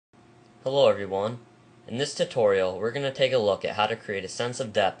Hello everyone. In this tutorial, we're going to take a look at how to create a sense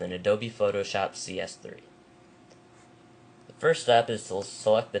of depth in Adobe Photoshop CS3. The first step is to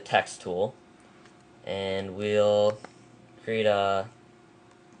select the text tool, and we'll create a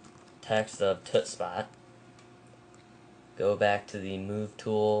text of toot spot. Go back to the move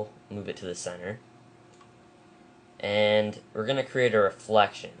tool, move it to the center, and we're going to create a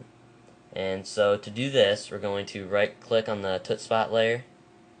reflection. And so to do this, we're going to right click on the toot spot layer,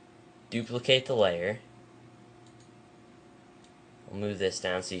 duplicate the layer. We'll move this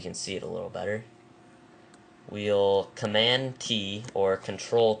down so you can see it a little better. We'll Command T or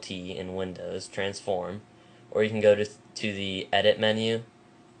Control T in Windows, transform, or you can go to the Edit menu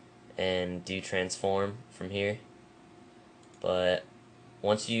and do transform from here. But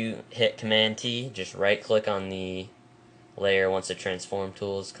once you hit Command T, just right click on the layer once the transform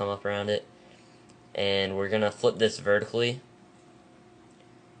tools come up around it, and we're gonna flip this vertically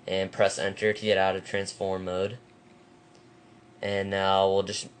and press enter to get out of transform mode. And now we'll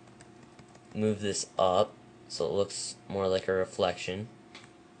just move this up so it looks more like a reflection.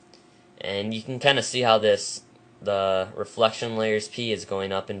 And you can kind of see how the reflection layers P is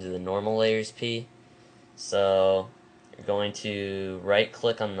going up into the normal layers P. So you're going to right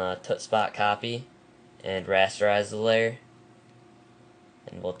click on the toot spot copy and rasterize the layer.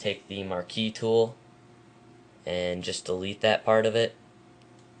 And we'll take the marquee tool and just delete that part of it.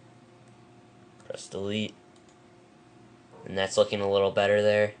 Press delete. And that's looking a little better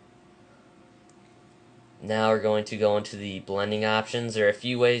there. Now we're going to go into the blending options. There are a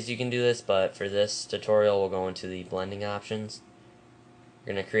few ways you can do this, but for this tutorial we'll go into the blending options.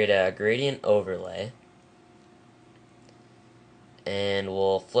 We're going to create a gradient overlay, and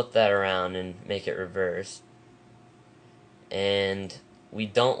we'll flip that around and make it reverse. And we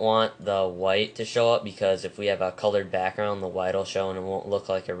don't want the white to show up, because if we have a colored background, the white will show and it won't look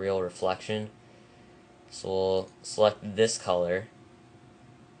like a real reflection. So we'll select this color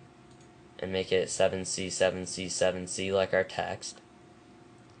and make it 7C, 7C, 7C like our text.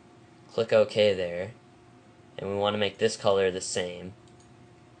 Click OK there, and we want to make this color the same.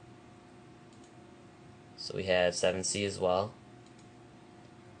 So we have 7C as well.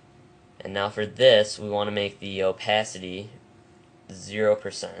 And now for this, we want to make the opacity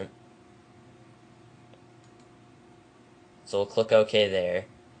 0%. So we'll click OK there.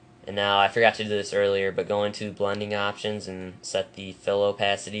 And now, I forgot to do this earlier, but go into blending options and set the fill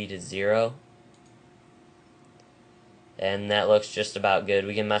opacity to 0. And that looks just about good.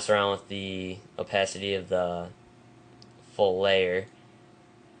 We can mess around with the opacity of the full layer.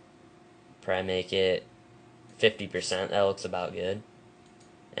 Probably make it 50%. That looks about good.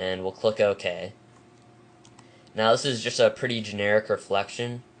 And we'll click OK. Now this is just a pretty generic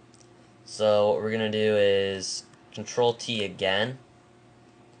reflection. So what we're going to do is Control T again,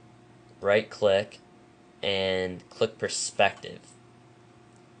 right click, and click perspective.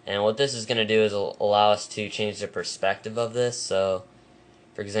 And what this is going to do is allow us to change the perspective of this. So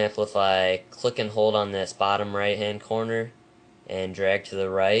for example, if I click and hold on this bottom right hand corner and drag to the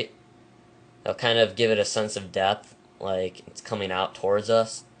right, that'll kind of give it a sense of depth, like it's coming out towards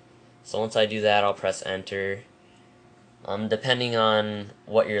us. So once I do that, I'll press enter. Depending on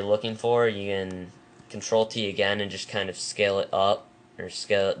what you're looking for, you can Control T again and just kind of scale it up or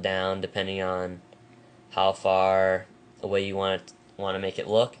scale it down depending on how far away you want to make it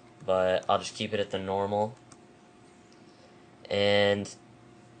look. But I'll just keep it at the normal. And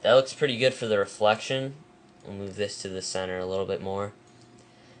that looks pretty good for the reflection. We'll move this to the center a little bit more.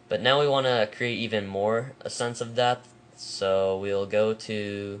 But now we want to create even more a sense of depth. So we'll go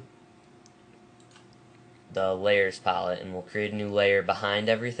to the layers palette and we'll create a new layer behind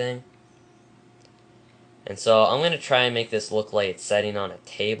everything. And so I'm going to try and make this look like it's setting on a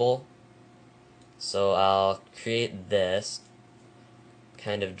table. So I'll create this,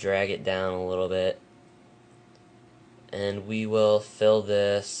 kind of drag it down a little bit, and we will fill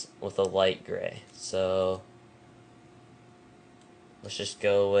this with a light gray. So let's just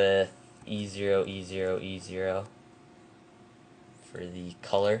go with E0, E0, E0 for the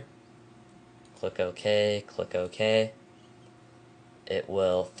color. Click OK, click OK. It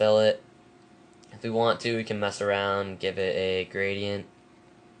will fill it. If we want to, we can mess around, give it a gradient.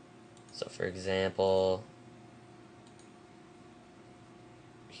 So for example,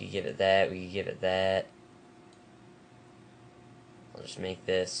 we could give it that, we could give it that. I'll just make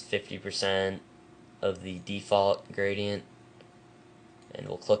this 50% of the default gradient, and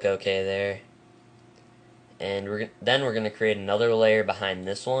we'll click OK there. And then we're going to create another layer behind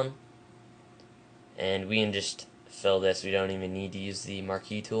this one, and we can just fill this. We don't even need to use the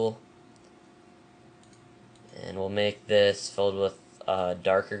marquee tool. And we'll make this filled with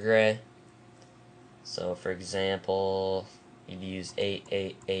darker gray. So for example, you'd use 8,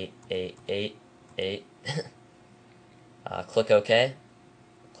 8, 8, 8, 8, 8. Click OK.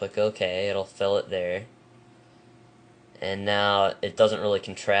 Click OK, it'll fill it there. And now it doesn't really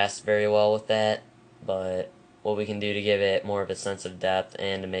contrast very well with that, but what we can do to give it more of a sense of depth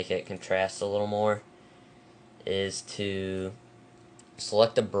and to make it contrast a little more is to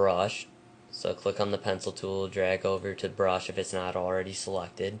select a brush. So click on the pencil tool, drag over to the brush if it's not already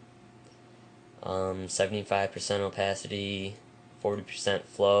selected. 75% opacity, 40%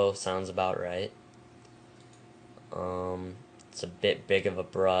 flow sounds about right. It's a bit big of a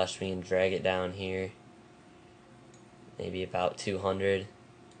brush. We can drag it down here, maybe about 200.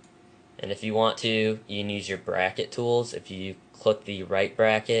 And if you want to, you can use your bracket tools. If you click the right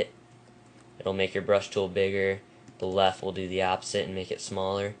bracket, it'll make your brush tool bigger. The left will do the opposite and make it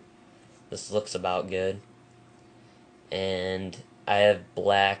smaller. This looks about good. And I have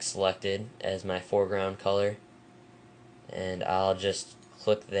black selected as my foreground color. And I'll just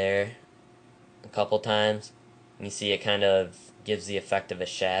click there a couple times. You see it kind of gives the effect of a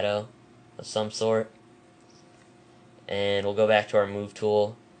shadow of some sort. And we'll go back to our move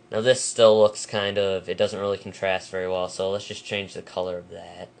tool. Now this still looks kind of, it doesn't really contrast very well, so let's just change the color of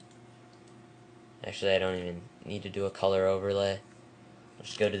that. Actually, I don't even need to do a color overlay. Let's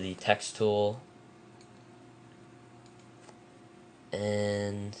just go to the text tool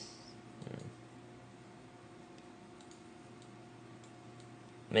and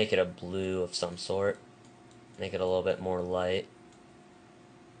make it a blue of some sort. Make it a little bit more light.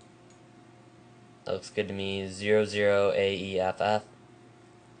 That looks good to me. 00AEFF.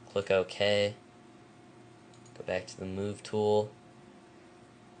 Click OK. Go back to the move tool.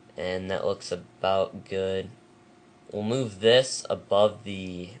 And that looks about good. We'll move this above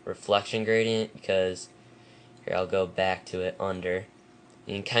the reflection gradient because here I'll go back to it under.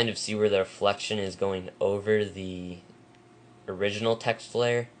 You can kind of see where the reflection is going over the original text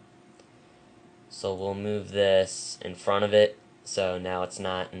layer. So we'll move this in front of it, so now it's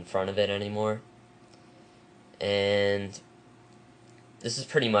not in front of it anymore. And this is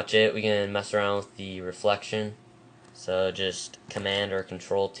pretty much it. We can mess around with the reflection. So just Command or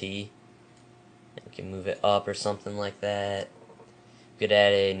Control T. And we can move it up or something like that. We could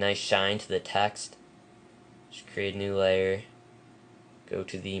add a nice shine to the text. Just create a new layer. Go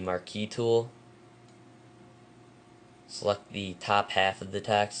to the marquee tool. Select the top half of the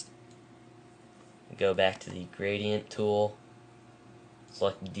text. Go back to the gradient tool.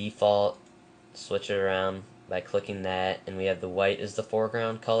 Select default. Switch it around by clicking that, and we have the white as the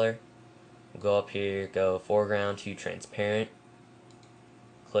foreground color. We'll go up here, go foreground to transparent.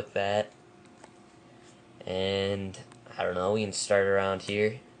 Click that. And I don't know, we can start around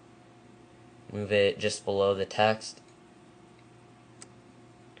here. Move it just below the text.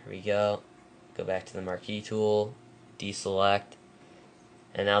 Here we go. Go back to the marquee tool, deselect.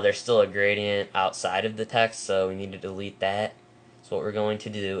 And now there's still a gradient outside of the text, so we need to delete that. So what we're going to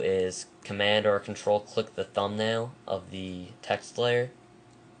do is Command or Control click the thumbnail of the text layer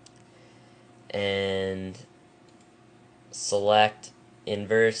and select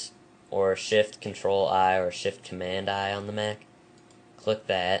inverse or Shift Control I or Shift Command I on the Mac. Click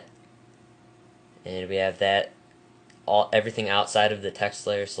that, and we have that everything outside of the text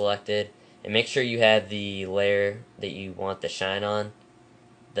layer selected. And make sure you have the layer that you want the shine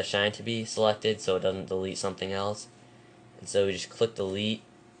to be selected so it doesn't delete something else. And so we just click delete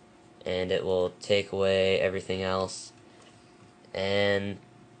and it will take away everything else. And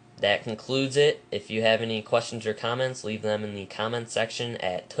that concludes it. If you have any questions or comments, leave them in the comments section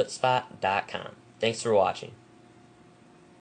at tootspot.com. Thanks for watching.